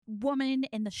woman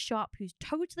in the shop who's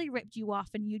totally ripped you off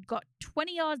and you'd got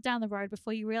 20 yards down the road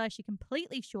before you realised she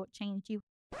completely shortchanged you.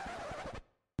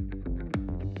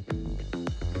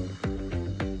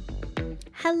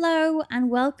 Hello and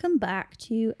welcome back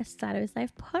to A Sideways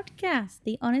Life podcast,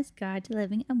 the honest guide to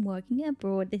living and working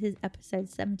abroad. This is episode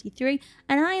 73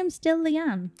 and I am still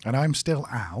Leanne. And I'm still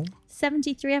Al.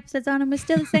 73 episodes on and we're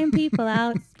still the same people,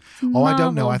 Al. Oh, I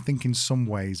don't know. I think in some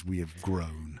ways we have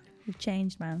grown. We've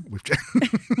changed, man.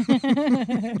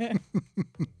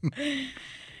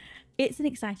 It's an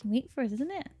exciting week for us, isn't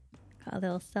it? Got a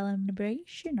little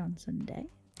celebration on Sunday.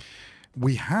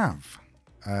 We have.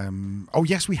 Oh,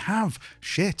 yes, we have.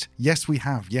 Shit. Yes, we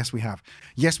have. Yes, we have.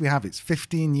 Yes, we have. It's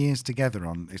 15 years together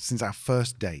since our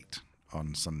first date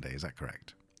on Sunday. Is that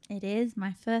correct? It is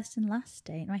my first and last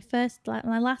date. My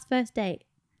last first date.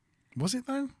 Was it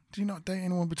though? Did you not date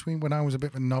anyone between when I was a bit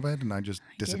of a knobhead and I just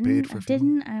disappeared for a few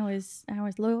months? I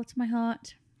was loyal to my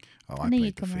heart. Oh, I knew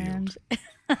you'd come around.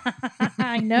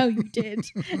 I know you did.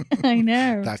 I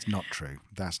know. That's not true.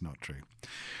 That's not true.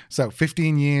 So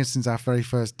 15 years since our very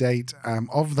first date.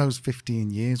 Of those 15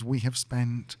 years, we have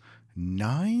spent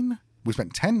 9. We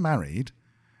spent 10 married.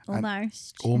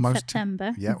 Almost.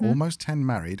 September. Yeah, almost 10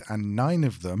 married and 9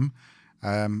 of them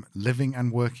living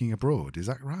and working abroad. Is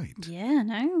that right? Yeah,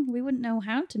 no, we wouldn't know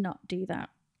how to not do that.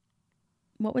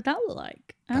 What would that look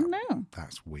like? I don't know.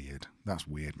 That's weird. That's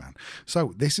weird, man.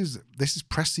 So this is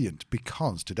prescient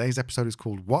because today's episode is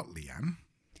called what, Leanne?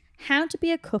 How to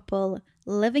be a couple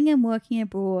living and working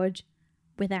abroad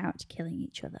without killing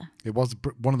each other. It was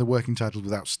one of the working titles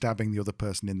without stabbing the other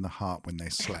person in the heart when they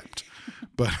slept.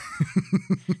 But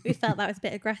we felt that was a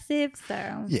bit aggressive,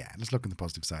 so... Yeah, let's look on the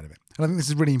positive side of it. And I think this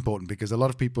is really important because a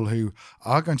lot of people who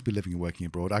are going to be living and working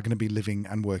abroad are going to be living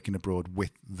and working abroad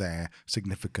with their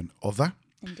significant other.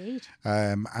 Indeed.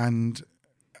 And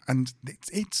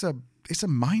it's a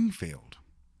minefield.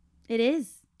 It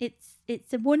is.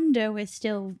 It's a wonder we're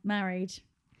still married.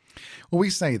 Well, we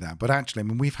say that, but actually, I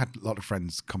mean, we've had a lot of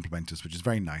friends compliment us, which is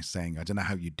very nice, saying, I don't know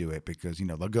how you do it, because, you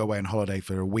know, they'll go away on holiday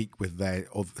for a week with their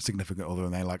significant other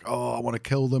and they're like, oh, I want to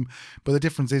kill them. But the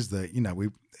difference is that, you know,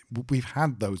 we've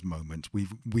had those moments.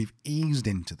 We've eased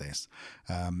into this.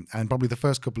 And probably the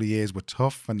first couple of years were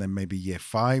tough, and then maybe year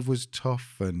 5 was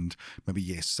tough, and maybe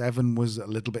year 7 was a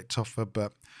little bit tougher.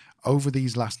 But over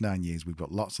these last 9 years, we've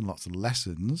got lots and lots of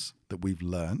lessons that we've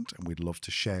learned, and we'd love to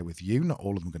share with you. Not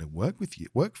all of them are going to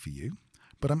work for you,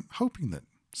 but I'm hoping that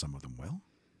some of them will.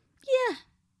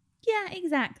 Yeah,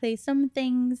 exactly. Some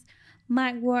things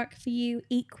might work for you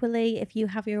equally if you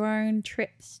have your own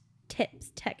tips,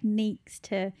 techniques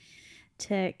to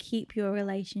keep your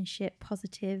relationship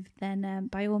positive. Then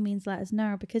by all means, let us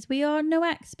know, because we are no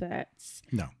experts.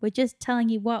 No, we're just telling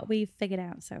you what we've figured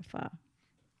out so far.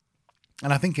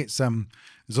 And I think it's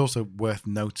also worth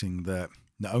noting that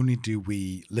not only do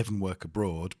we live and work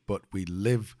abroad, but we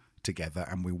live together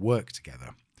and we work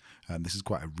together. This is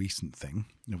quite a recent thing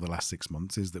over the last 6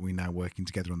 months, is that we're now working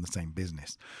together on the same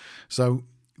business. So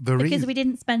because we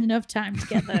didn't spend enough time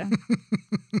together.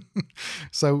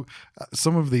 So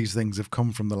some of these things have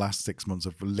come from the last 6 months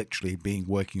of literally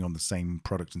working on the same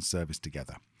product and service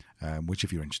together. Which,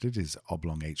 if you're interested, is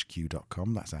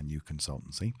oblonghq.com. That's our new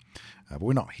consultancy. But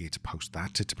we're not here to post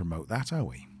that, to promote that, are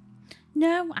we?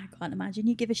 No, I can't imagine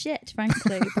you give a shit,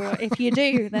 frankly. But if you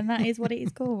do, then that is what it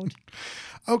is called.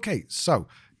 Okay, so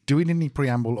do we need any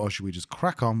preamble, or should we just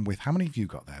crack on with how many have you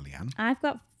got there, Leanne? I've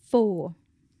got 4.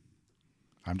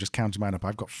 I'm just counting mine up.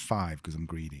 I've got 5 because I'm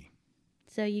greedy.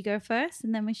 So you go first,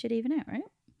 and then we should even out, right?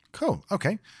 Cool.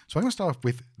 Okay. So I'm going to start off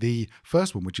with the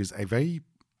first one, which is a very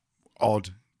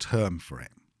odd term for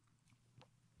it,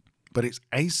 but it's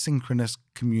asynchronous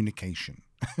communication.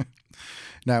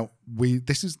 Now,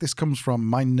 this comes from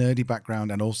my nerdy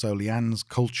background and also Leanne's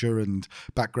culture and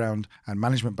background and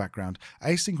management background.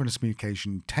 Asynchronous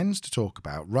communication tends to talk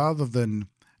about, rather than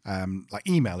like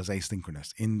email is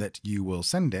asynchronous in that you will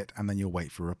send it and then you'll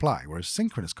wait for a reply, whereas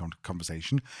synchronous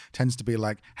conversation tends to be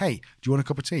like, hey, do you want a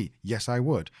cup of tea? Yes, I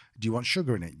would. Do you want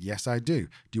sugar in it? Yes, I do.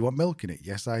 Do you want milk in it?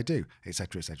 Yes, I do,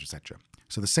 etc., etc., etc.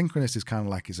 So the synchronous is kind of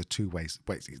like is a two-way, it's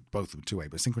both of them two-way,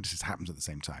 but synchronous happens at the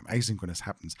same time. Asynchronous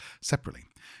happens separately.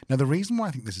 Now, the reason why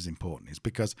I think this is important is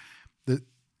because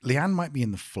Leanne might be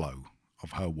in the flow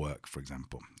of her work, for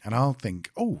example, and I'll think,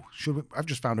 oh, I've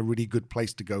just found a really good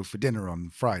place to go for dinner on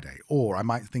Friday. Or I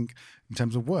might think in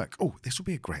terms of work, oh, this will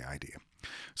be a great idea.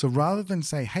 So rather than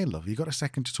say, hey, love, you got a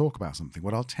second to talk about something,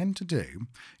 what I'll tend to do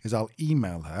is I'll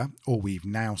email her, or we've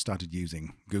now started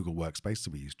using Google Workspace,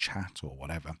 so we use chat or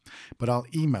whatever, but I'll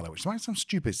email her, which might sound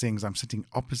stupid seeing as I'm sitting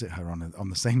opposite her on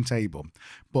the same table,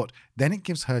 but then it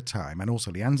gives her time, and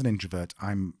also Leanne's an introvert,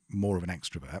 I'm more of an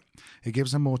extrovert, it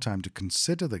gives her more time to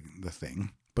consider the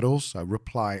thing, but also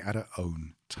reply at her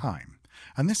own time.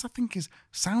 And this, I think,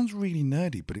 sounds really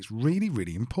nerdy, but it's really,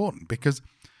 really important because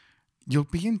you'll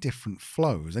be in different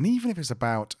flows. And even if it's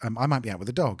about, I might be out with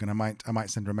a dog and I might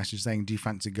send her a message saying, do you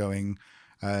fancy going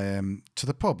to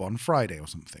the pub on Friday or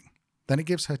something? Then it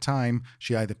gives her time.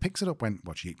 She either picks it up when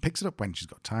she's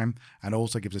got time, and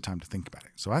also gives her time to think about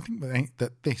it. So I think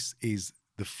that this is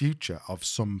the future of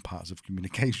some parts of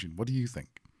communication. What do you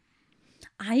think?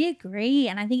 I agree.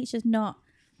 And I think it's just not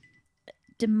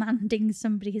demanding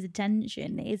somebody's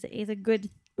attention is a good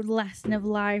lesson of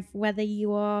life, whether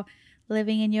you are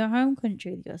living in your home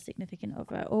country with your significant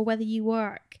other or whether you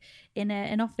work in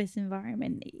an office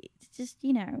environment. It's just,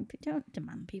 don't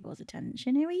demand people's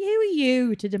attention. Who are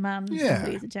you to demand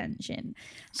somebody's attention?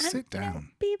 Sit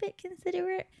down. Be a bit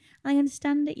considerate. I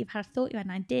understand it. You've had a thought, you had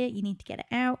an idea, you need to get it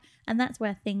out. And that's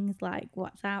where things like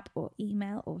WhatsApp or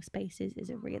email or Spaces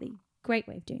is a really great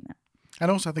way of doing that. And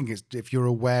also, I think it's if you're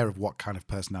aware of what kind of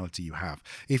personality you have.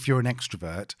 If you're an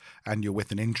extrovert and you're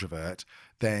with an introvert,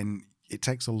 then it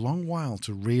takes a long while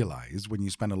to realize when you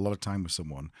spend a lot of time with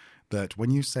someone that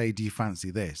when you say, do you fancy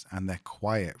this? And they're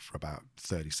quiet for about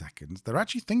 30 seconds, they're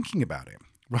actually thinking about it.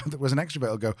 Rather, whereas an extrovert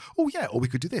will go, oh yeah, or we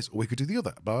could do this, or we could do the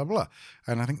other, blah, blah, blah.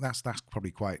 And I think that's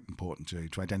probably quite important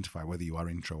to identify whether you are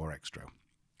intro or extra.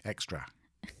 Extra.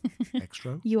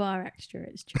 You are extra,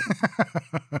 it's true.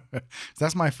 So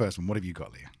that's my first one. What have you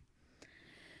got, Leah?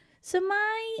 So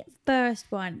my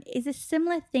first one is a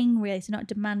similar thing, really. So not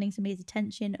demanding somebody's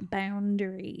attention,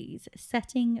 boundaries,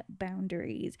 setting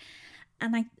boundaries.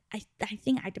 And I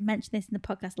think I mentioned this in the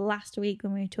podcast last week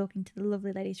when we were talking to the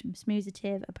lovely ladies from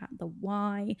Smoozative about the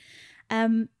why.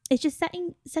 It's just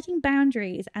setting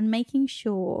boundaries and making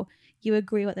sure you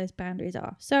agree what those boundaries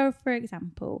are. So, for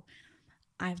example,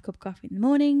 I have a cup of coffee in the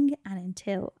morning, and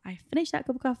until I finish that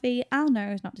cup of coffee, I'll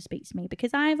know not to speak to me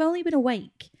because I've only been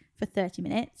awake for 30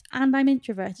 minutes and I'm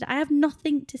introverted. I have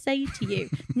nothing to say to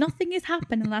you. Nothing has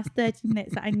happened in the last 30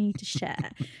 minutes that I need to share.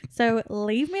 So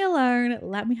leave me alone,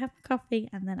 let me have a coffee,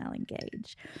 and then I'll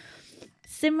engage.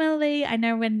 Similarly, I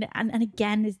know and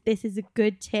again, this is a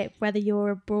good tip, whether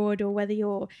you're abroad or whether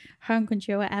you're home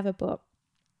country or whatever, but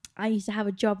I used to have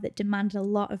a job that demanded a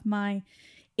lot of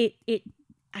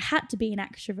I had to be an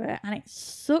extrovert and it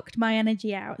sucked my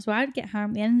energy out. So I would get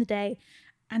home at the end of the day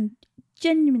and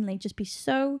genuinely just be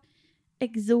so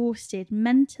exhausted,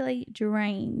 mentally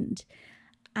drained.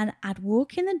 And I'd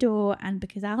walk in the door, and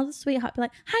because I was a sweetheart, be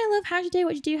like, hi love, how's your day?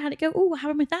 What'd you do? How'd it go? Oh, what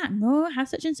happened with that? No, how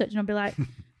such and such. And I'd be like,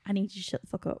 I need you to shut the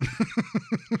fuck up.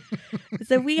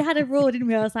 So we had a rule, didn't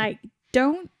we? I was like,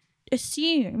 don't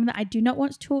assume that I do not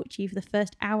want to talk to you for the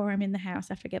first hour I'm in the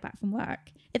house after I get back from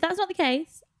work. If that's not the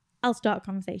case, I'll start a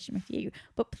conversation with you,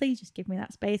 but please just give me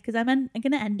that space because I'm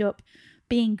going to end up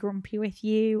being grumpy with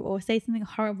you or say something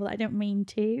horrible that I don't mean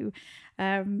to.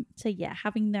 So yeah,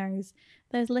 having those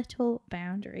little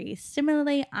boundaries.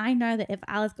 Similarly, I know that if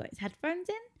Al's got his headphones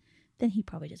in, then he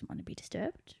probably doesn't want to be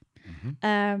disturbed.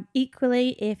 Mm-hmm.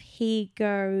 Equally, if he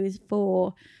goes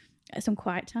for some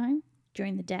quiet time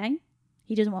during the day,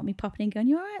 he doesn't want me popping in going,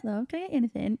 you all right, love? Can I get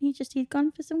anything? He's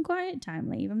gone for some quiet time.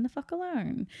 Leave him the fuck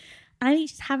alone. I think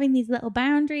just having these little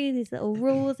boundaries, these little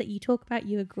rules that you talk about,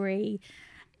 you agree,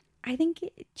 I think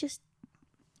it just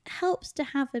helps to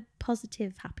have a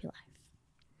positive, happy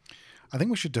life. I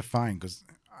think we should define, because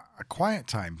a quiet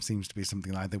time seems to be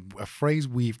something like a phrase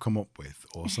we've come up with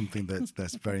or something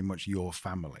that's very much your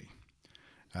family.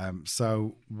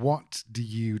 So what do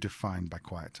you define by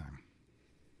quiet time?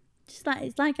 Just like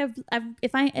it's like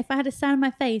if I had a sound on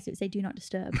my face, it would say "Do not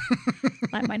disturb."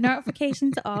 Like my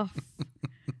notifications are off.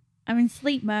 I'm in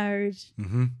sleep mode.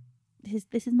 Mm-hmm.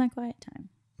 This is my quiet time.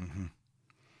 Mm-hmm.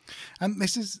 And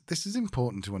this is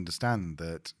important to understand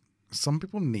that some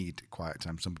people need quiet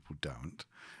time, some people don't.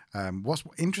 What's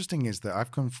interesting is that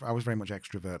I was very much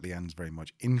extrovert, Leanne's very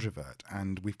much introvert,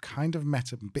 and we've kind of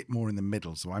met a bit more in the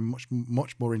middle. So I'm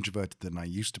much more introverted than I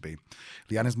used to be.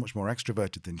 Leanne is much more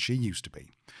extroverted than she used to be.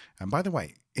 And by the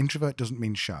way, introvert doesn't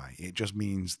mean shy. It just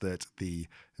means that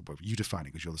you define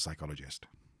it because you're the psychologist.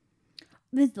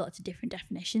 There's lots of different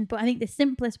definitions, but I think the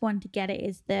simplest one to get it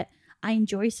is that I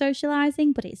enjoy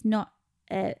socializing, but it's not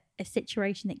a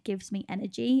situation that gives me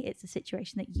energy. It's a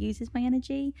situation that uses my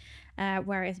energy.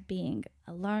 Whereas being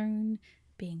alone,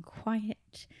 being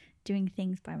quiet, doing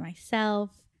things by myself,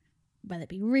 whether it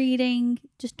be reading,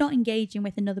 just not engaging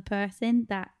with another person,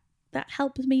 that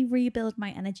helps me rebuild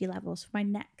my energy levels for my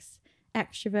next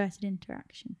extroverted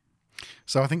interaction.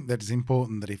 So I think that it's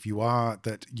important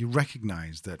that you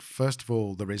recognize that, first of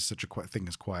all, there is such a thing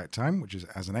as quiet time, which is,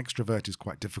 as an extrovert, is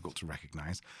quite difficult to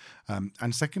recognize.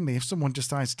 And secondly, if someone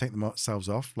decides to take themselves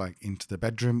off, like into the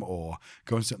bedroom or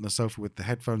go and sit on the sofa with the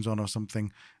headphones on or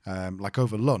something, like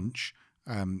over lunch,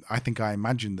 I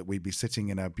imagine that we'd be sitting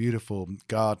in a beautiful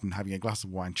garden having a glass of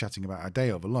wine, chatting about our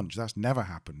day over lunch. That's never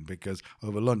happened, because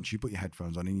over lunch you put your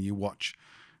headphones on and you watch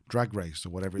Drag Race or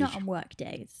whatever it is. Not on work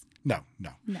days. No.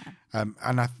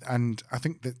 And I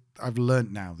think that I've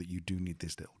learned now that you do need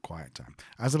this little quiet time.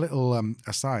 As a little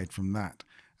aside from that,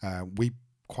 we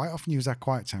quite often use our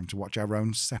quiet time to watch our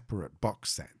own separate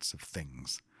box sets of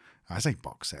things. I say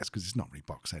box sets because it's not really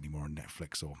box set anymore on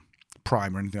Netflix or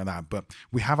Prime or anything like that, but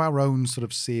we have our own sort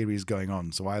of series going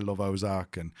on. So I love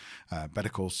Ozark and Better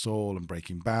Call Saul and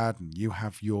Breaking Bad, and you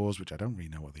have yours, which I don't really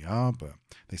know what they are, but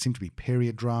they seem to be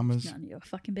period dramas. None of your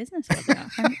fucking business what they are,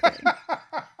 frankly.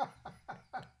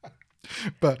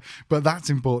 But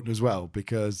that's important as well,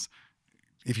 because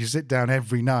if you sit down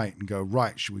every night and go,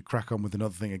 right, should we crack on with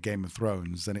another thing of Game of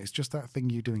Thrones, then it's just that thing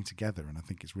you're doing together, and I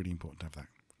think it's really important to have that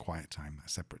quiet time,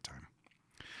 that separate time.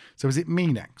 So is it me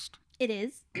next? It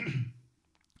is.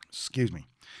 Excuse me.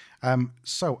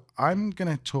 So I'm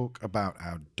going to talk about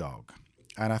our dog.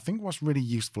 And I think what's really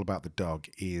useful about the dog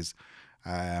is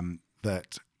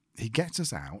that he gets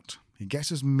us out. He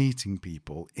gets us meeting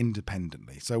people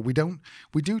independently. So we do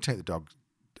take the dog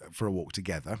for a walk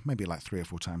together, maybe like 3 or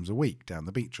 4 times a week down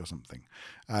the beach or something.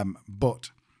 But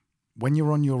when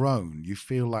you're on your own, you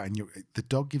feel like, the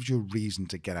dog gives you a reason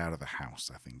to get out of the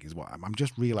house, I think, is what I'm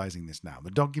just realizing this now.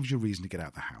 The dog gives you a reason to get out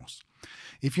of the house.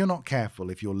 If you're not careful,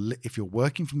 if you're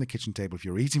working from the kitchen table, if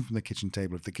you're eating from the kitchen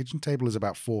table, if the kitchen table is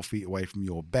about 4 feet away from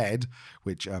your bed,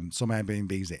 which some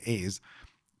Airbnbs it is,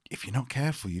 if you're not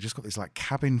careful, you just got this like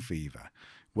cabin fever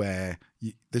where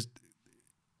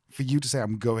for you to say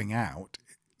I'm going out,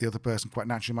 the other person quite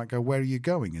naturally might go, where are you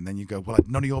going? And then you go, well,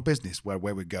 none of your business where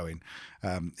we're going,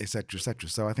 et cetera, et cetera.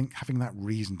 So I think having that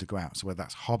reason to go out, so whether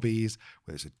that's hobbies,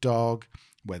 whether it's a dog,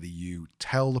 whether you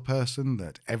tell the person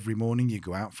that every morning you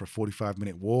go out for a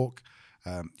 45-minute walk,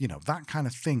 that kind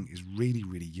of thing is really,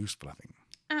 really useful, I think.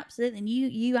 Absolutely. And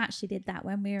you actually did that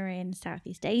when we were in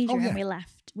Southeast Asia. And we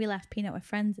left Peanut with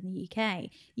friends in the UK.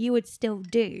 You would still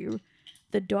do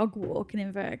the dog walk in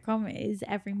inverted commas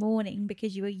every morning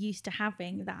because you were used to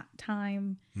having that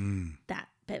time, that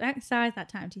bit of exercise, that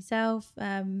time to yourself.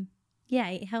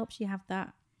 It helps you have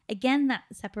that, again, that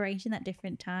separation, that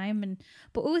different time,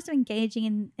 but also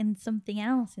engaging in something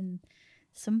else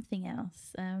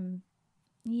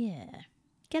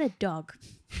get a dog.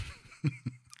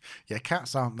 Yeah,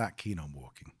 cats aren't that keen on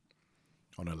walking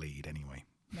on a lead anyway.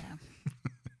 No.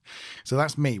 So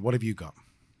that's me. What have you got?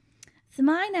 So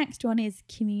my next one is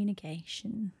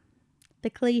communication. The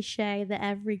cliche that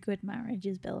every good marriage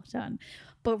is built on.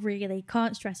 But really,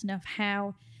 can't stress enough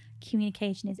how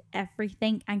communication is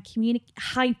everything, and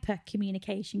hyper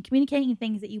communication. Communicating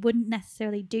things that you wouldn't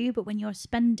necessarily do, but when you're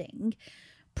spending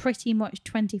pretty much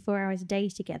 24 hours a day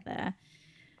together,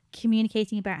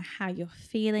 communicating about how you're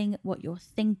feeling, what you're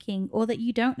thinking, or that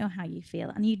you don't know how you feel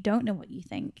and you don't know what you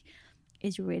think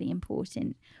is really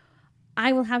important.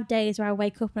 I will have days where I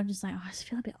wake up and I'm just like, I just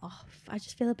feel a bit off. I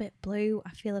just feel a bit blue.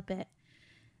 I feel a bit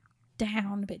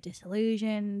down, a bit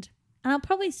disillusioned. And I'll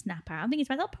probably snap out. I'm thinking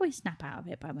I'll probably snap out of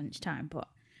it by lunchtime, but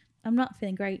I'm not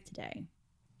feeling great today.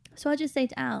 So I just say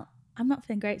to Al, I'm not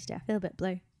feeling great today. I feel a bit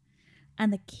blue.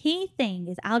 And the key thing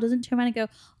is Al doesn't turn around and go,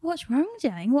 what's wrong,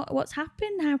 Jane? What's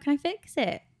happened? How can I fix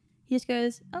it? He just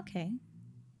goes, okay,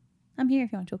 I'm here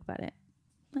if you want to talk about it.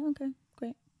 Like, okay,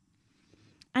 great.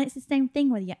 And it's the same thing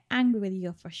whether you're angry, whether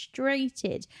you're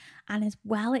frustrated. And as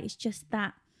well, it's just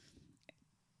that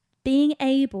being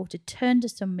able to turn to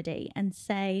somebody and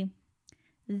say,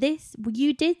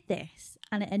 you did this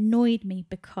and it annoyed me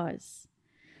because.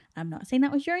 I'm not saying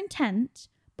that was your intent,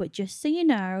 but just so you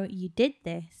know, you did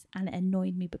this and it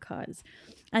annoyed me because.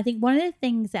 I think one of the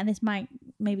things, and this might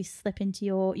maybe slip into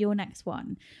your next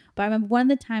one, but I remember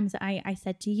one of the times that I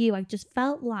said to you, I just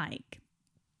felt like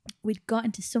we'd got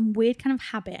into some weird kind of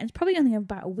habit, and it's probably only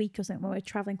about a week or something when we were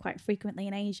traveling quite frequently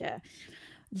in Asia,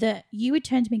 that you would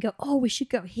turn to me and go, oh, we should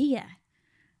go here.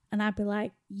 And I'd be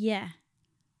like, yeah.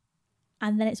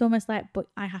 And then it's almost like, but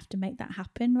I have to make that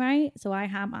happen, right? So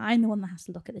I'm the one that has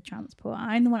to look at the transport.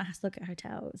 I'm the one that has to look at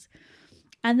hotels.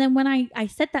 And then when I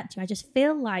said that to you, I just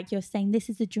feel like you're saying, this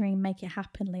is a dream, make it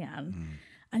happen, Leanne.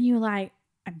 And you were like,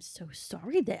 I'm so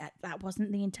sorry that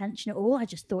wasn't the intention at all. I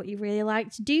just thought you really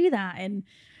liked to do that. And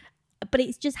But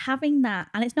it's just having that,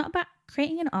 and it's not about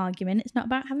creating an argument. It's not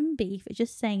about having beef. It's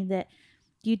just saying that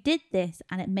you did this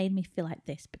and it made me feel like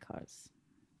this, because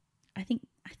I think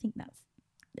that's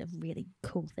a really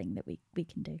cool thing that we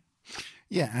can do.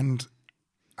 Yeah, and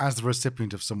as the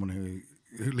recipient of someone who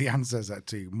Leanne says that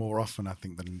to more often, I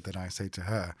think, than I say to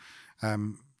her.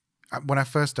 When I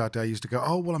first started, I used to go,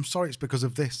 oh, well, I'm sorry, it's because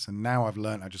of this. And now I've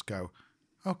learned, I just go,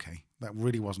 okay, that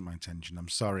really wasn't my intention. I'm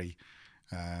sorry.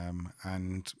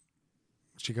 And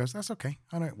she goes, that's okay.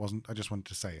 I know it wasn't. I just wanted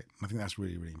to say it. And I think that's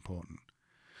really, really important.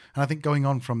 And I think going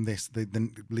on from this,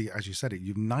 as you said it,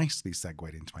 you've nicely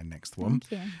segued into my next one,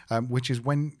 which is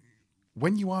when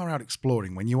you are out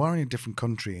exploring, when you are in a different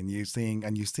country and you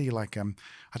see like, I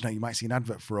don't know, you might see an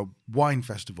advert for a wine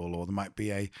festival, or there might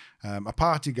be a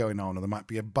party going on, or there might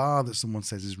be a bar that someone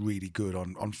says is really good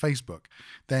on Facebook.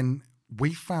 Then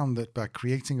we found that by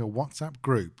creating a WhatsApp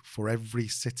group for every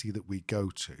city that we go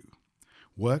to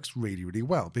works really, really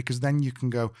well, because then you can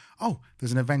go, oh,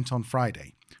 there's an event on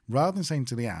Friday. Rather than saying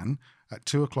to Leanne at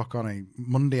 2:00 on a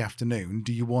Monday afternoon,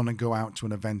 do you want to go out to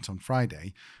an event on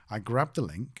Friday? I grab the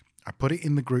link, I put it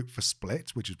in the group for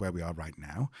Split, which is where we are right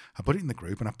now. I put it in the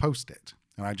group and I post it.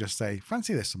 And I just say,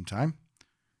 fancy this sometime.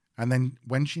 And then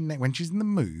when she's in the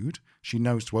mood, she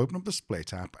knows to open up the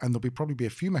Split app, and there'll probably be a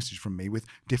few messages from me with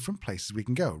different places we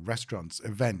can go, restaurants,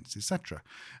 events, etc.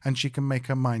 And she can make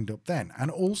her mind up then. And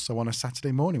also on a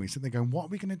Saturday morning, we sit there going, what are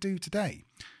we going to do today?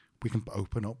 We can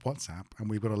open up WhatsApp and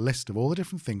we've got a list of all the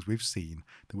different things we've seen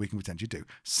that we can potentially do.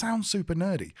 Sounds super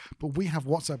nerdy, but we have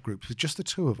WhatsApp groups with just the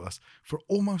two of us for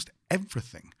almost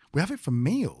everything. We have it for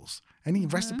meals. Any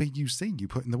recipe you see, you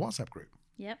put in the WhatsApp group.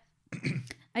 Yep.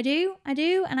 I do,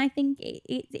 and I think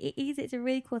it's a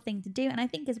really cool thing to do. And I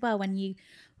think as well, when you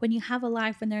have a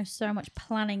life when there's so much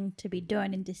planning to be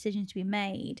done and decisions to be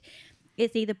made,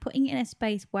 it's either putting it in a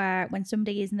space where when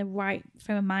somebody is in the right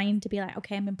frame of mind to be like,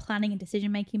 okay, I'm in planning and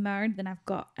decision making mode, then I've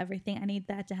got everything I need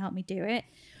there to help me do it.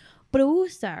 But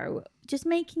also just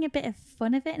making a bit of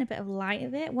fun of it and a bit of light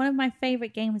of it. One of my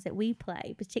favorite games that we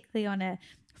play, particularly on a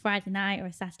Friday night or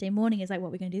a Saturday morning, is like,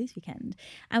 what we're going to do this weekend.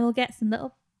 And we'll get some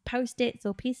little Post-its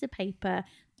or piece of paper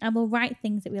and we'll write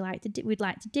things that we'd like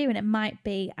to do. And it might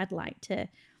be, I'd like to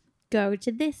go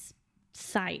to this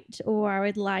site, or I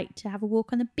would like to have a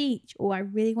walk on the beach, or I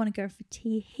really want to go for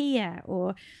tea here,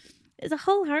 or there's a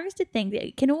whole host of things.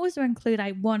 It can also include,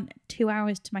 I want 2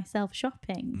 hours to myself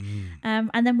shopping.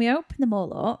 And then we open them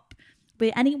all up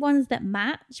with any ones that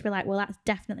match. We're like, well, that's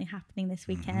definitely happening this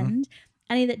weekend.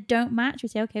 Any that don't match, we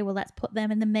say, okay, well, let's put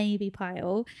them in the maybe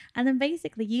pile, and then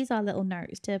basically use our little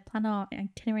notes to plan our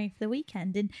itinerary for the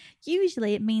weekend. And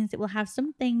usually it means that we'll have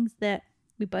some things that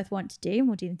we both want to do and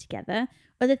we'll do them together.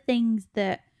 Other things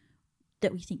that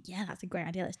we think, yeah, that's a great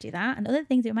idea, let's do that. And other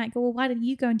things that we might go, well, why don't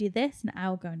you go and do this and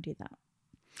I'll go and do that.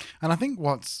 And I think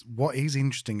what is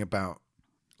interesting about,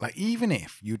 like, even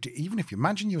if you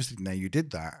imagine you were sitting there, you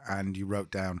did that and you wrote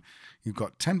down, you've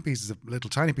got 10 pieces of little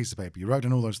tiny pieces of paper, you wrote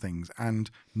down all those things and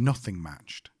nothing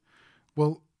matched.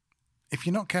 Well, if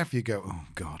you're not careful, you go, oh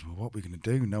God, well, what are we going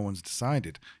to do? No one's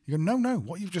decided. You go, no,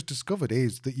 what you've just discovered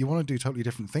is that you want to do totally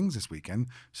different things this weekend.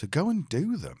 So go and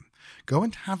do them. Go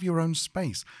and have your own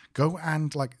space. Go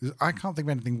and, like, I can't think of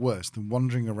anything worse than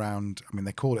wandering around. I mean,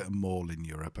 they call it a mall in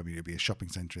Europe. I mean, it'd be a shopping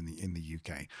centre in the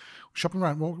UK.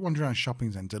 Wandering around a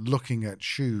shopping centre, looking at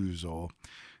shoes or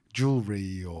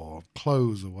jewellery or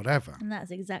clothes or whatever. And that's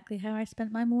exactly how I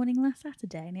spent my morning last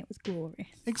Saturday, and it was glorious.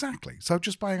 Exactly. So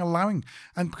just by allowing,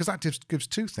 and because that gives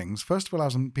two things. First of all,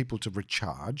 allows people to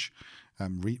recharge.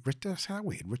 Did I say that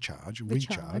weird? Recharge.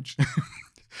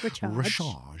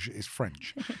 Recharge is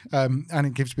French. And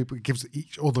it gives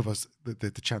all of us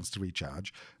the chance to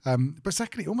recharge. But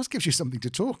secondly, it almost gives you something to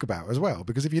talk about as well,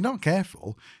 because if you're not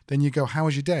careful, then you go, how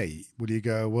was your day? Well, you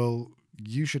go, well,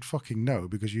 you should fucking know,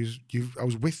 because I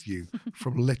was with you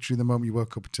from literally the moment you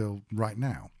woke up until right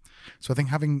now. So I think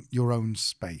having your own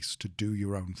space to do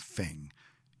your own thing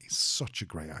is such a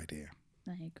great idea.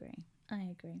 I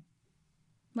agree.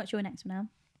 What's your next one now?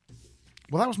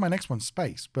 Well, that was my next one,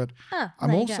 space. But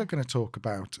I'm also going to talk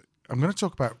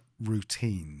about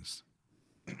routines.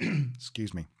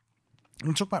 Excuse me. I'm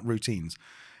going to talk about routines,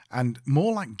 and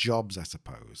more like jobs, I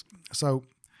suppose. So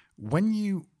when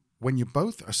you're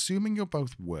both, assuming you're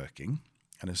both working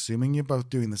and assuming you're both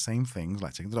doing the same things,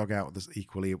 like taking the dog out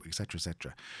equally,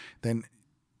 etc., then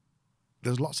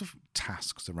there's lots of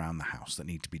tasks around the house that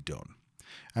need to be done.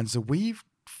 And so we've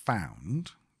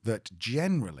found that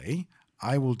generally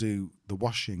I will do the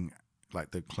washing, like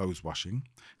the clothes washing,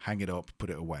 hang it up, put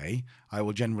it away. I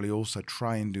will generally also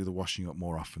try and do the washing up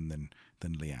more often than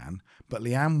Leanne. But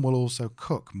Leanne will also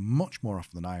cook much more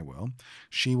often than I will.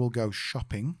 She will go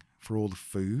shopping for all the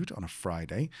food on a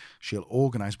Friday. She'll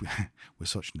organise. We're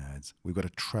such nerds. We've got a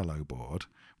Trello board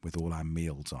with all our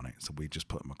meals on it, so we just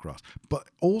put them across. But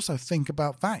also think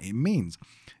about that. It means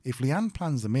if Leanne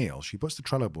plans the meal, she puts the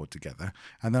Trello board together,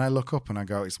 and then I look up and I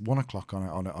go, it's 1 o'clock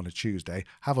on a Tuesday.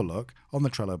 Have a look on the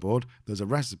Trello board. There's a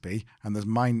recipe, and there's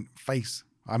my face.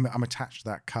 I'm attached to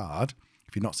that card.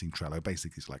 If you've not seen Trello,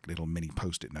 basically it's like little mini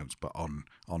post-it notes, but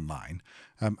online.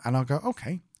 And I'll go,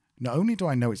 okay. Not only do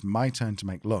I know it's my turn to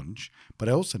make lunch, but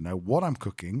I also know what I'm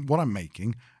cooking, what I'm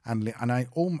making, and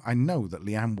I know that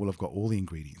Leanne will have got all the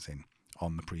ingredients in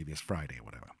on the previous Friday or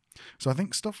whatever. So I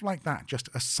think stuff like that, just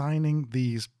assigning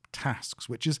these tasks,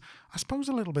 which is, I suppose,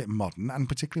 a little bit modern, and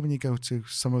particularly when you go to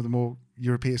some of the more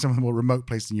European, some of the more remote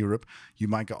places in Europe, you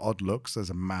might get odd looks as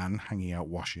a man hanging out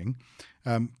washing.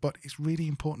 But it's really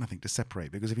important, I think, to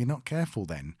separate, because if you're not careful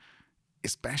then,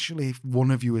 especially if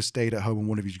one of you has stayed at home and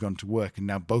one of you's gone to work and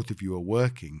now both of you are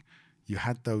working, you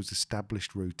had those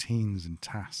established routines and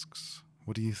tasks.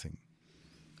 What do you think?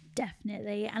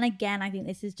 Definitely. And again, I think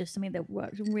this is just something that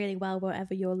works really well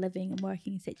wherever your living and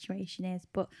working situation is,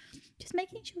 but just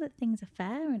making sure that things are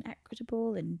fair and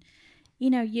equitable. And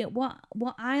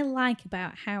what I like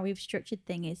about how we've structured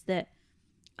things is that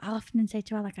I often say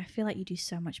to her, like, I feel like you do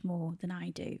so much more than I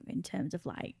do in terms of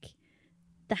like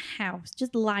the house,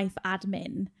 just life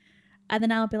admin. And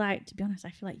then I'll be like, to be honest,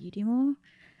 I feel like you do more.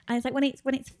 And it's like when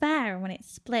it's fair and when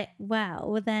it's split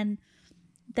well, then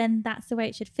that's the way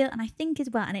it should feel. And I think as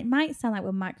well, and it might sound like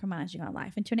we're micromanaging our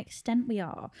life, and to an extent we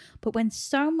are, but when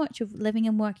so much of living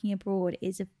and working abroad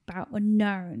is about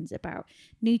unknowns, about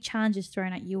new challenges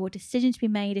thrown at you, or decisions to be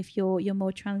made if you're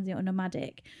more transient or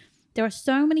nomadic, there are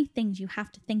so many things you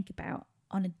have to think about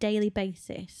on a daily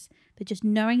basis, that just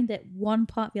knowing that one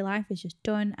part of your life is just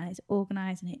done and it's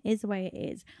organized and it is the way it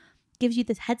is, gives you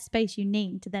this headspace you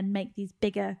need to then make these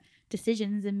bigger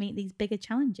decisions and meet these bigger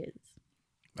challenges.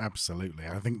 Absolutely.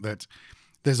 I think that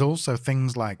there's also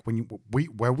things like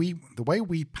the way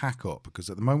we pack up, because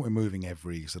at the moment we're moving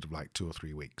every sort of like 2 or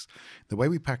 3 weeks. The way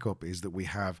we pack up is that we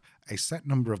have a set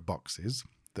number of boxes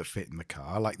that fit in the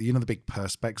car, like the big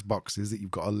Perspex boxes that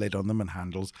you've got a lid on them and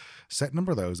handles, set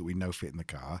number of those that we know fit in the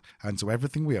car, and so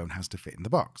everything we own has to fit in the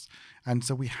box. And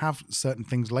so we have certain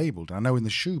things labeled. And I know in the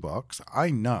shoebox,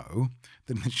 I know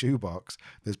that in the shoebox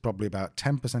there's probably about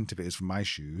 10% of it is for my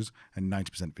shoes and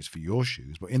 90% of it is for your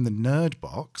shoes. But in the nerd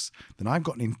box, then I've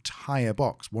got an entire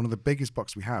box, one of the biggest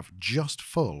boxes we have, just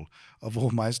full of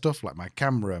all my stuff, like my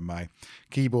camera, my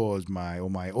keyboards, all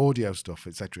my audio stuff,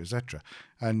 etc., etc.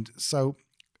 And so,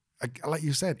 like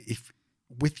you said, if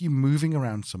with you moving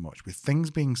around so much, with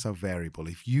things being so variable,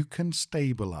 if you can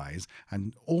stabilize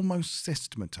and almost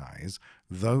systematize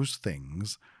those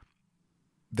things,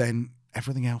 then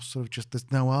everything else sort of just,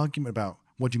 there's no argument about,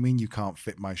 what do you mean you can't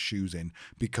fit my shoes in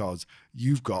because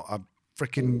you've got a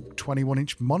freaking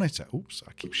 21-inch monitor. Oops,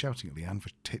 I keep shouting at Leanne for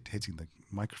hitting the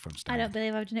microphone stand. I don't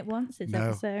believe I've done it once this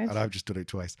episode. And I've just done it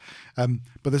twice. But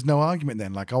there's no argument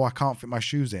then, like, oh, I can't fit my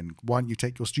shoes in. Why don't you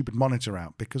take your stupid monitor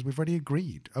out? Because we've already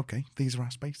agreed. Okay, these are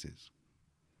our spaces.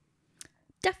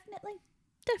 Definitely.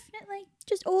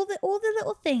 Just all the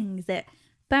little things that,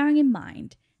 bearing in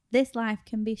mind, this life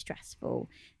can be stressful.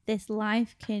 This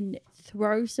life can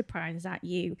throw surprises at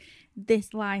you.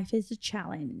 This life is a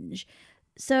challenge.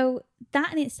 So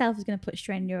that in itself is going to put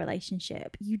strain in your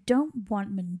relationship. You don't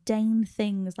want mundane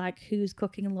things like who's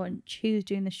cooking lunch, who's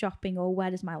doing the shopping, or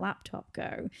where does my laptop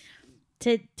go,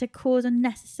 to cause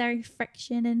unnecessary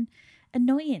friction and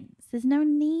annoyance. There's no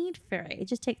need for it. It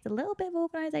just takes a little bit of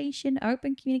organisation,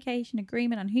 open communication,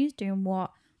 agreement on who's doing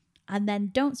what, and then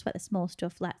don't sweat the small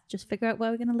stuff. Let's just figure out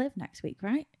where we're going to live next week,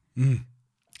 right?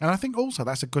 And I think also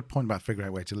that's a good point about figuring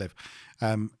out where to live.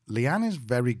 Leanne is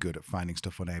very good at finding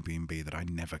stuff on Airbnb that I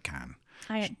never can.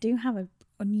 I do have an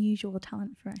unusual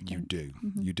talent for it, I think. You do.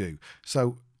 Mm-hmm. You do.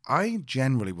 So I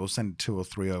generally will send 2 or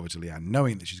 3 over to Leanne,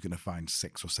 knowing that she's going to find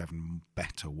 6 or 7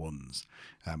 better ones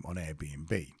on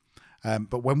Airbnb.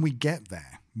 But when we get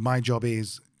there, my job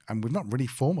is, and we've not really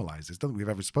formalized this, don't think we've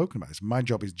ever spoken about this. My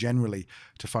job is generally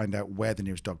to find out where the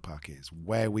nearest dog park is,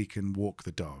 where we can walk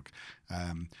the dog.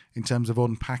 In terms of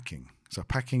unpacking, so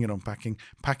packing and unpacking.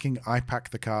 Packing, I pack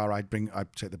the car, I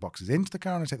take the boxes into the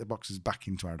car and I take the boxes back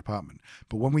into our apartment.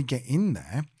 But when we get in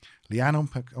there, Leanne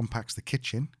unpacks the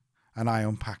kitchen and I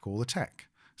unpack all the tech.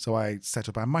 So I set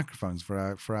up our microphones for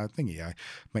our thingy. I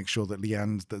make sure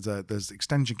that there's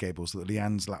extension cables so that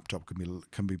Leanne's laptop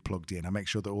can be plugged in. I make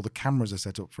sure that all the cameras are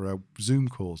set up for our Zoom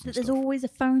calls. There's always a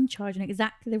phone charger in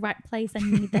exactly the right place. I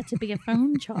need there to be a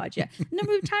phone charger. A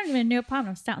number of times in a new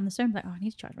apartment, I'm sat on the sofa like, oh, I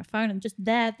need to charge my phone, and just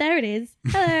there it is.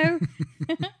 Hello.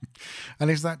 And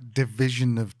it's that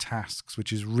division of tasks,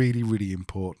 which is really, really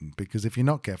important, because if you're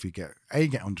not careful, you get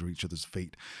get under each other's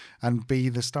feet, and B,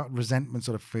 the start resentment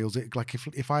sort of feels it. Like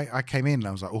if I came in and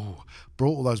I was like, oh,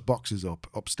 brought all those boxes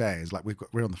upstairs, like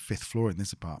we're on the 5th floor in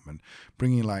this apartment,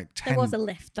 bringing like 10. There was a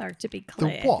lift, though, to be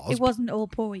clear. There was, it wasn't all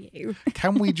for you.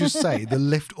 Can we just say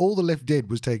all the lift did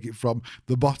was take it from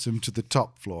the bottom to the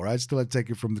top floor. I still had to take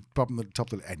it from the bottom to the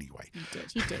top anyway.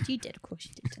 You did, of course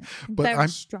you did. But Very I'm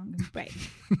strong and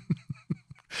brave.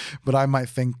 But I might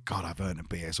think, God, I've earned a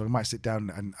beer. So I might sit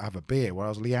down and have a beer,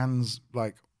 whereas Leanne's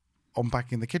like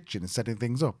unpacking the kitchen and setting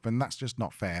things up. And that's just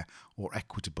not fair or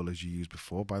equitable, as you used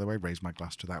before. By the way, raise my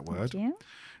glass to that word. Thank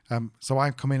you. So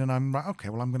I come in and I'm like, okay,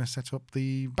 well, I'm going to set up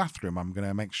the bathroom. I'm going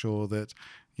to make sure that,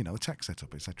 the tech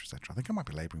setup, etc., etc. I think I might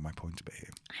be labouring my point a bit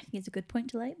here. I think it's a good point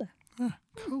to labour.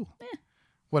 Cool. Yeah.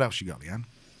 What else you got, Leanne?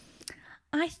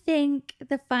 I think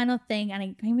the final thing,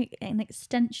 and maybe an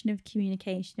extension of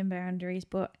communication and boundaries,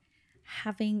 but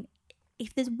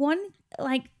if there's one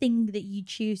thing that you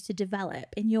choose to develop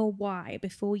in your why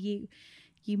before you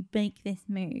make this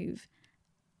move,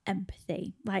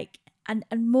 empathy, and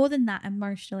more than that,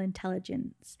 emotional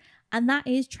intelligence, and that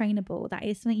is trainable. That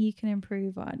is something you can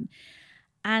improve on,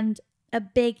 and a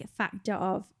big factor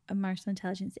of emotional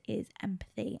intelligence is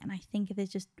empathy. And I think if there's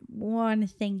just one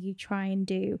thing you try and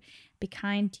do, be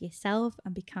kind to yourself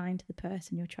and be kind to the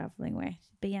person you're traveling with.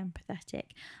 Be empathetic.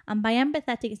 And by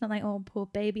empathetic, it's not like, oh, poor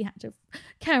baby had to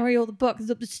carry all the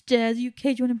boxes up the stairs. You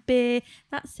kid, you want a beer?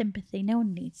 That's sympathy. No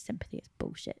one needs sympathy. It's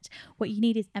bullshit. What you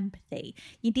need is empathy.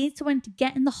 You need someone to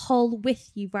get in the hole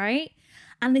with you, right?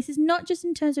 And this is not just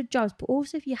in terms of jobs, but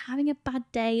also if you're having a bad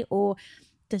day, or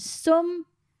there's some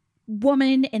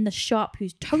woman in the shop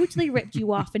who's totally ripped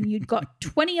you off and you'd got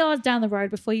 20 yards down the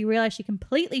road before you realize she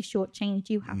completely shortchanged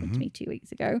you. Happened to me 2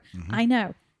 weeks ago. I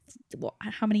know.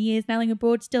 How many years nailing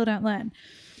abroad, still don't learn.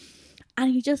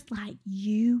 And you're just like,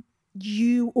 I'm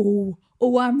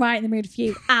right in the mood for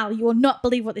you. Al, you will not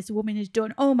believe what this woman has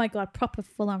done. Oh my God, proper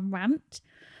full-on rant.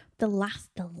 The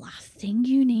last thing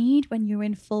you need when you're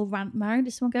in full rant mode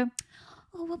is someone go,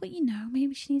 oh, well, but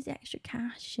maybe she needs extra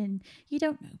cash, and you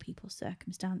don't know people's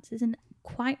circumstances, and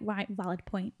quite right, valid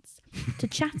points to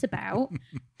chat about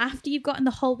after you've got in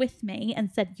the hole with me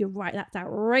and said, you're right, that's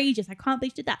outrageous. I can't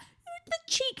believe she did that. The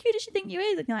cheek, who does she think you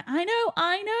is? And you're like, I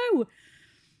know.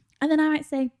 And then I might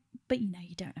say, but you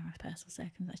don't know her personal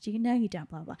circumstances. You don't,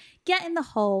 blah, blah. Get in the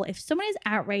hole. If someone is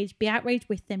outraged, be outraged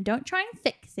with them. Don't try and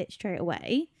fix it straight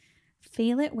away.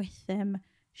 Feel it with them.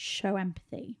 Show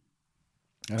empathy.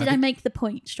 Did I make the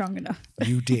point strong enough?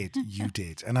 You did.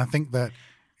 And I think that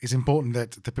it's important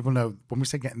that the people know when we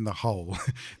say get in the hole,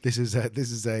 this is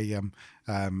a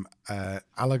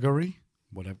allegory.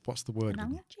 What's the word?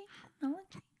 Analogy?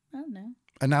 I don't know.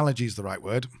 Analogy is the right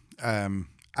word.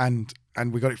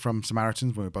 And we got it from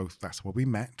Samaritans. That's where we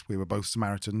met. We were both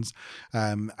Samaritans.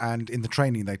 And in the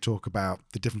training, they talk about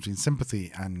the difference between sympathy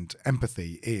and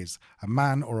empathy is a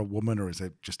man or a woman, or is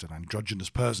it just an androgynous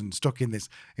person stuck in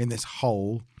this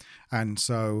hole. And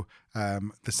so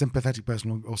the sympathetic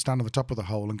person will stand on the top of the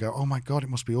hole and go, oh my God, it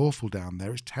must be awful down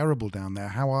there. It's terrible down there.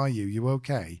 How are you? You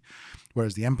okay?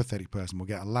 Whereas the empathetic person will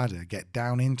get a ladder, get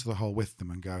down into the hole with them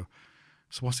and go,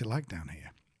 so what's it like down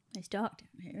here? It's dark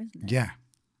down here, isn't it? Yeah.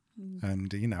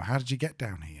 And, how did you get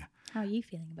down here? How are you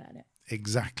feeling about it?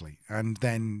 Exactly. And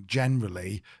then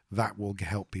generally that will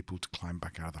help people to climb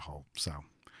back out of the hole. So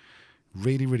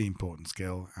really, really important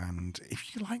skill. And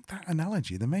if you like that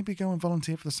analogy, then maybe go and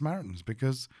volunteer for the Samaritans,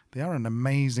 because they are an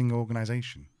amazing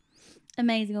organisation.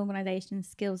 Amazing organisation,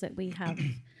 skills that we have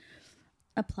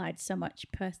applied so much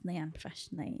personally and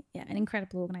professionally. Yeah, an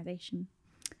incredible organisation.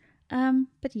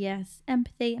 But yes,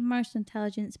 empathy, emotional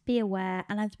intelligence, be aware,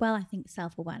 and as well, I think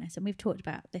self-awareness. And we've talked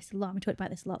about this a lot. We talked about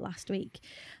this a lot last week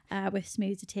with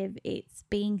Smoozative. It's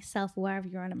being self-aware of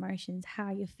your own emotions, how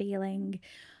you're feeling,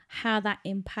 how that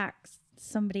impacts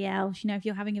somebody else. If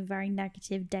you're having a very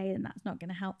negative day, then that's not going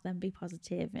to help them be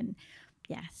positive. And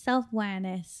yeah,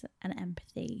 self-awareness and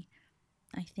empathy,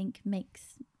 I think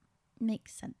makes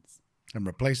sense. And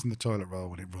replacing the toilet roll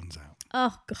when it runs out.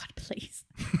 Oh, God, please.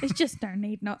 There's just no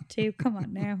need not to. Come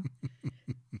on now.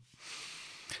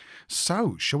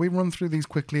 So, shall we run through these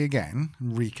quickly again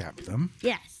and recap them?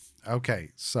 Yes.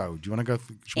 Okay, so do you want to go?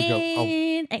 Should we go?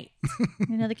 In 8.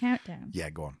 Another countdown. Yeah,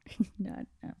 go on. No.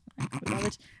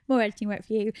 More editing work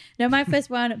for you. No, my first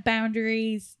one,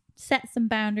 boundaries. Set some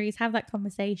boundaries. Have that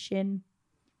conversation.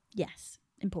 Yes,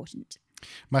 important.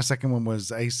 My second one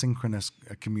was asynchronous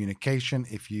communication.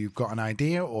 If you've got an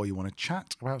idea or you want to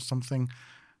chat about something,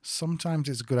 sometimes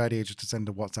it's a good idea just to send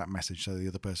a WhatsApp message so the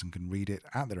other person can read it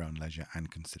at their own leisure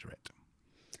and consider it.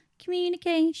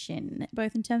 Communication,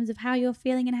 both in terms of how you're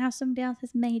feeling and how somebody else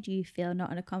has made you feel,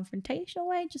 not in a confrontational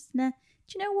way, just in a,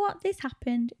 do you know what, this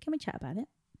happened, can we chat about it?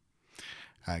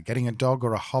 Getting a dog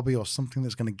or a hobby or something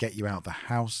that's going to get you out of the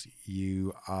house.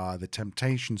 The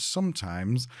temptation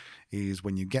sometimes is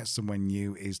when you get somewhere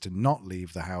new is to not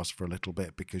leave the house for a little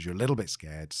bit because you're a little bit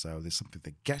scared. So there's something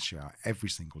that gets you out every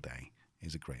single day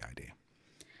is a great idea.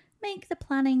 Make the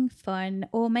planning fun,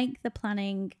 or make the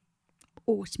planning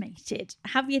automated.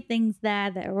 Have your things there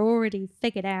that are already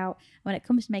figured out. When it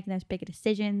comes to making those bigger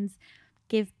decisions,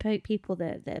 give people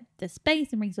the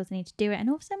space and resources they need to do it, and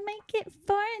also make it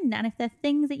fun. And if there are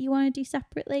things that you want to do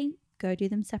separately, go do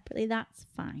them separately. That's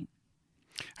fine.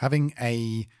 Having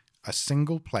a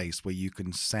single place where you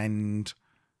can send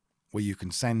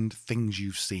things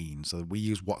you've seen. So we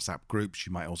use WhatsApp groups.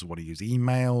 You might also want to use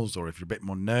emails, or if you're a bit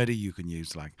more nerdy, you can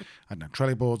use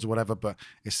Trello boards or whatever. But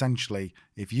essentially,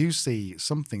 if you see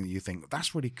something that you think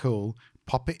that's really cool,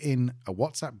 pop it in a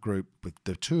WhatsApp group with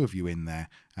the two of you in there,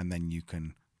 and then you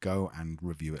can go and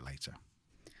review it later.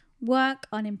 Work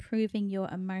on improving your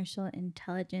emotional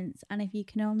intelligence. And if you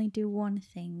can only do one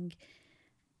thing,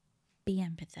 be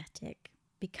empathetic.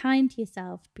 Be kind to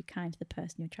yourself. Be kind to the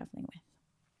person you're traveling with.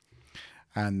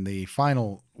 And the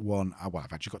final one, I've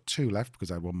actually got two left because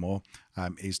I have one more,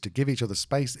 is to give each other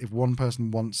space. If one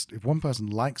person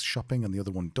likes shopping and the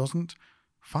other one doesn't,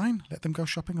 fine, let them go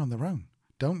shopping on their own.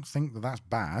 Don't think that that's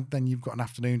bad. Then you've got an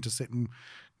afternoon to sit and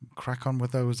crack on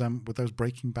with those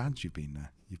Breaking Bads you've been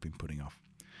putting off.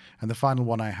 And the final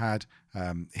one I had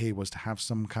here was to have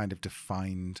some kind of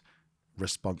defined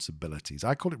responsibilities.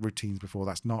 I called it routines before.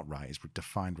 That's not right. It's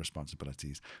defined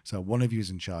responsibilities. So one of you is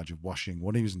in charge of washing,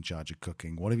 one of you is in charge of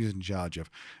cooking, one of you is in charge of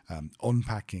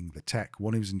unpacking the tech,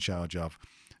 one of you is in charge of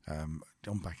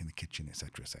unpacking the kitchen,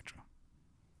 etc., etc.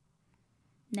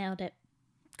 Nailed it.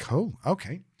 Cool.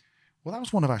 Okay. Well, that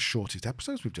was one of our shortest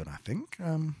episodes we've done, I think.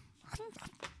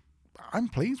 I'm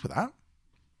pleased with that.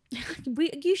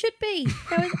 You should be.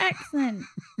 That was excellent.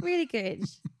 Really good.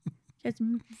 Just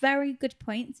very good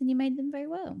points, and you made them very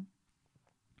well.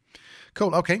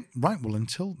 Cool. Okay. Right. Well,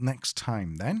 until next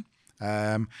time then.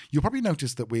 You'll probably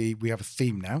notice that we have a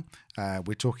theme now.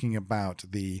 We're talking about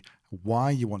the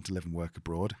why you want to live and work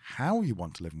abroad, how you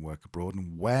want to live and work abroad,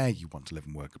 and where you want to live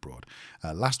and work abroad.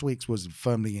 Last week's was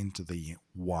firmly into the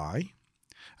why.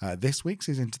 This week's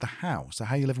is into the how. So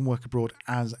how you live and work abroad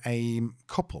as a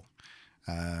couple.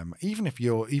 Even if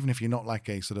you're not like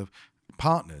a sort of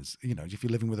partners, if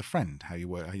you're living with a friend, how you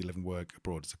live and work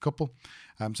abroad as a couple.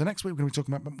 So next week we're going to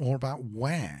be talking more about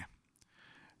where.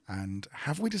 And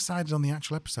have we decided on the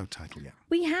actual episode title yet?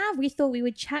 We have. We thought we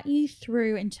would chat you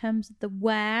through in terms of the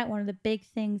where. One of the big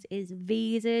things is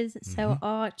visas. Mm-hmm. So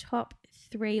our top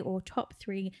three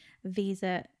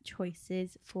visa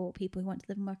choices for people who want to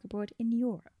live and work abroad in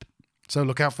Europe. So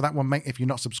look out for that one, mate. If you're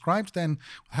not subscribed, then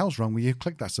what the hell's wrong with you?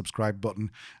 Click that subscribe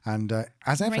button. And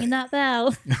as ever... Ring that bell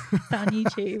on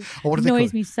YouTube. It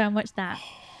annoys me so much that...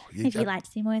 If you'd like to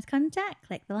see more content,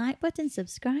 click the like button,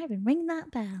 subscribe, and ring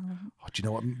that bell. Oh, do you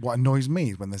know what annoys me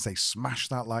is when they say smash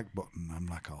that like button. I'm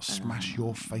like, I'll smash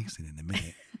your face in a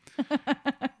minute.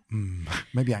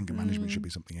 Maybe anger management should be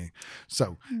something here.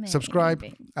 So subscribe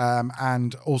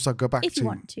and also go back if you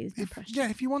want to.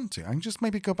 If you want to. And just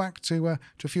maybe go back to a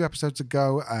few episodes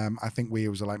ago. I think we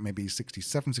was like maybe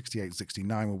 67, 68,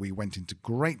 69 where we went into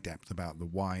great depth about the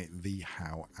why, the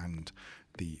how, and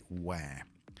the where.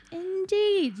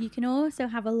 Indeed. You can also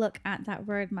have a look at that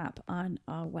roadmap on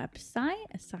our website,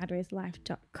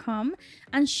 sidewayslife.com.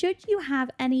 And should you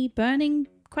have any burning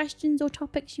questions or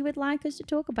topics you would like us to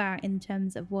talk about in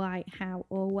terms of why, how,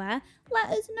 or where, let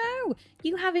us know.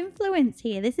 You have influence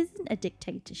here. This isn't a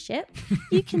dictatorship.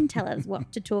 You can tell us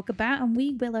what to talk about and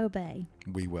we will obey.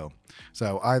 We will.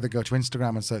 So either go to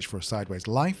Instagram and search for Sideways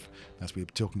Life, as we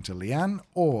were talking to Leanne,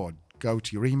 or go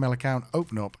to your email account,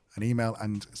 open up an email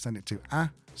and send it to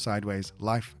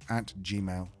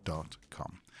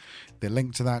sidewayslife@gmail.com. The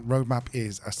link to that roadmap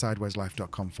is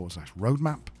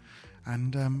sidewayslife.com/roadmap.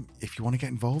 And if you want to get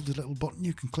involved, a little button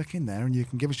you can click in there and you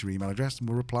can give us your email address and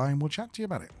we'll reply and we'll chat to you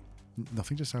about it.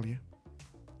 Nothing to sell you.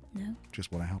 No.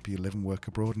 Just want to help you live and work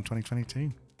abroad in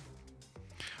 2022.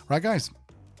 Right, guys.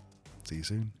 See you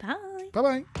soon. Bye.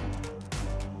 Bye-bye.